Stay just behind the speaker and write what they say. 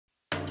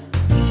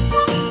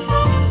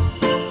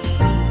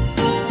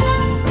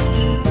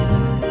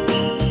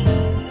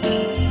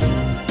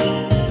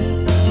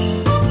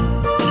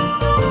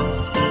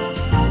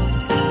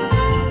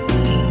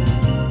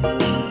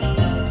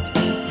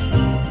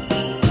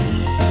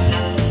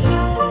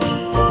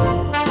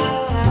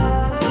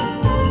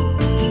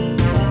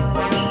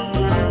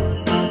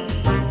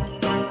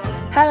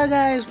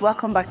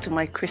welcome back to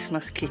my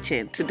Christmas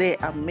kitchen. Today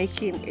I'm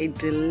making a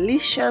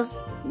delicious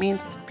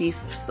minced beef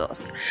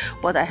sauce,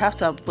 but I have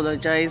to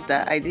apologize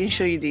that I didn't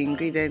show you the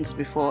ingredients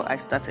before I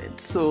started.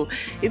 So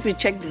if you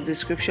check the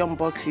description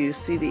box, you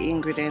see the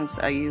ingredients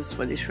I used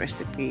for this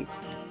recipe.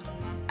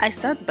 I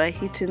start by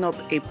heating up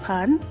a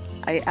pan.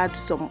 I add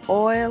some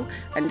oil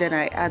and then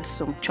I add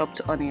some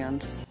chopped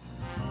onions.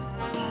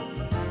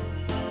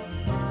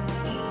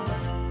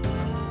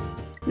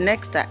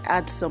 Next, I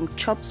add some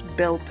chopped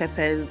bell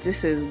peppers.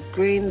 This is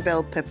green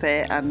bell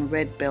pepper and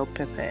red bell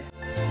pepper.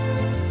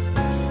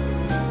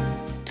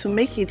 To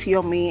make it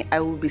yummy, I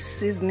will be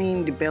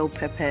seasoning the bell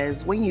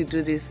peppers. When you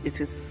do this, it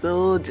is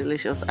so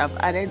delicious. I've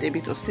added a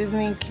bit of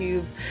seasoning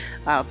cube.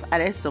 I've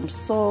added some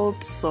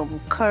salt, some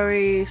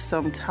curry,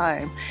 some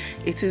thyme.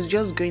 It is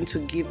just going to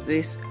give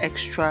this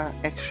extra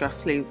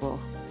flavor.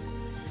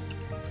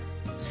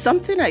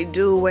 Something I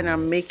do when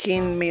I'm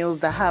making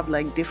meals that have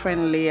like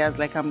different layers,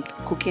 like I'm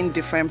cooking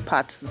different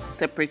parts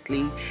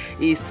separately,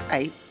 is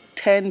I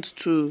tend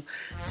to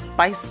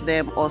spice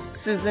them or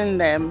season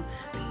them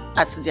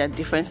at their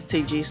different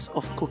stages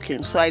of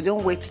cooking. So I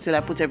don't wait till I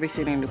put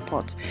everything in the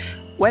pot.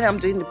 When I'm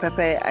doing the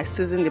pepper, I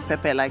season the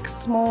pepper like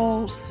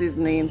small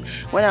seasoning.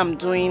 When I'm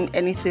doing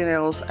anything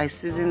else, I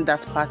season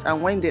that part,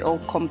 and when they all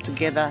come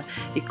together,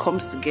 it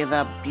comes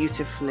together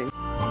beautifully.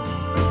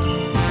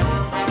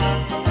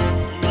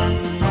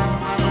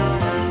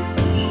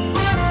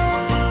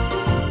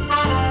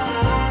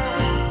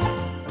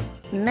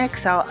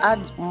 Next, I'll add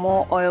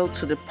more oil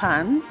to the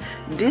pan.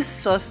 This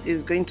sauce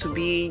is going to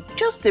be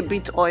just a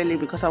bit oily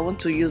because I want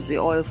to use the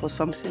oil for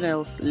something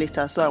else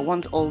later. So I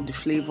want all the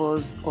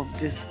flavors of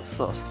this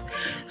sauce.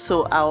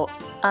 So I'll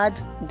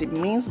add the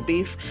minced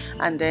beef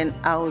and then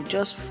I'll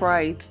just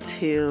fry it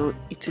till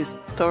it is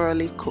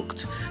thoroughly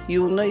cooked.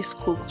 You will know it's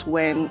cooked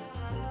when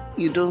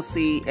you don't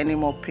see any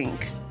more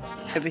pink.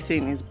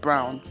 Everything is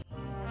brown.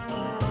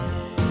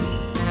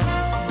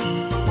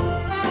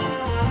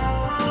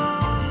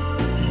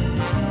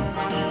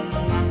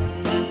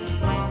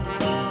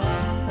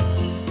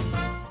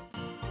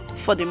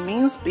 For the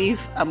minced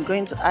beef, I'm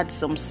going to add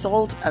some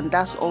salt, and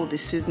that's all the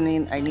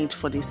seasoning I need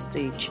for this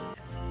stage.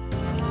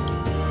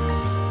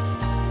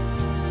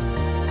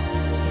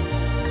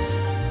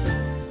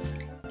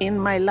 In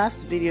my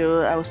last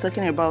video, I was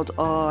talking about,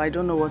 I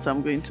don't know what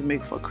I'm going to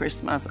make for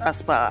Christmas.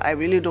 As per, I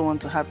really don't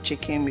want to have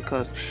chicken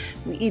because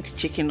we eat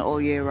chicken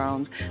all year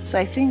round. So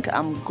I think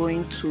I'm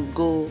going to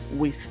go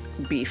with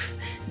beef.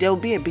 There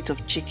will be a bit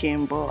of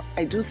chicken, but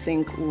I do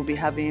think we'll be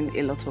having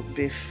a lot of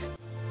beef.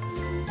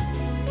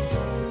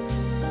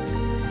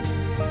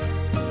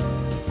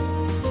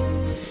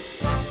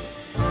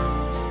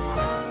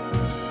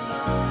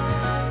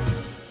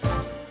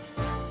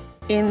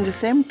 In the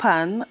same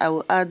pan, I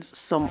will add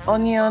some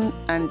onion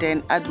and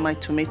then add my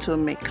tomato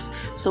mix.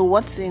 So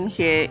what's in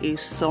here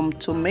is some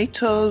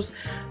tomatoes,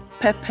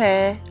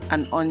 pepper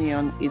and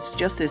onion. It's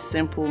just a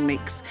simple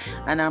mix,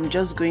 and I'm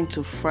just going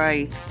to fry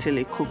it till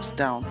it cooks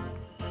down.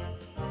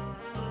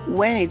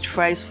 When it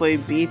fries for a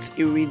bit,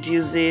 it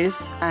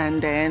reduces, and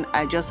then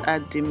I just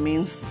add the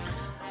mince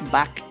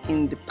back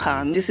in the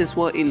pan. This is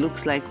what it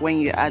looks like when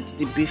you add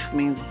the beef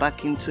mince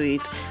back into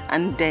it,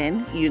 and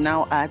then you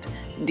now add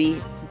the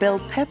bell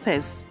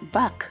peppers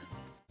back.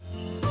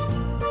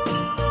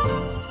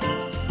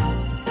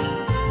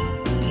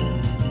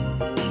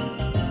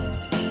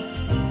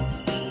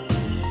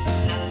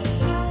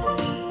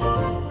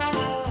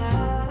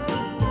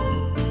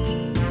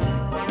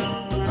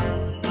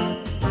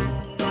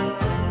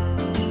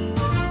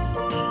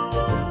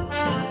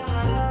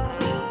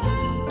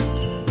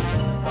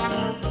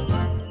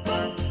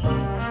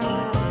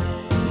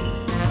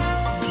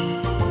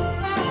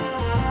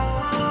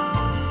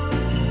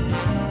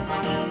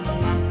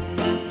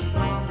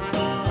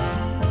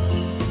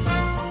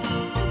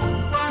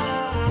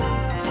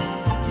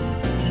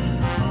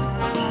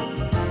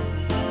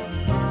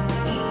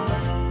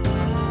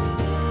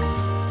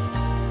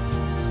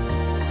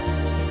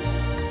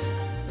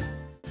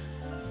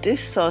 This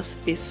sauce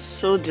is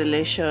so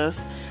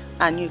delicious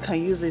and you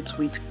can use it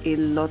with a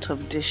lot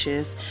of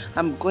dishes.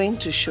 I'm going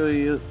to show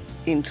you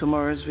in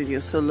tomorrow's video,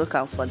 so look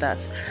out for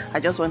that. I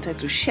just wanted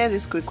to share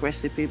this quick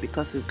recipe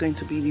because it's going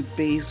to be the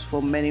base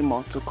for many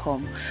more to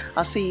come.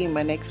 I'll see you in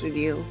my next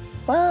video.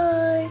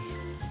 Bye.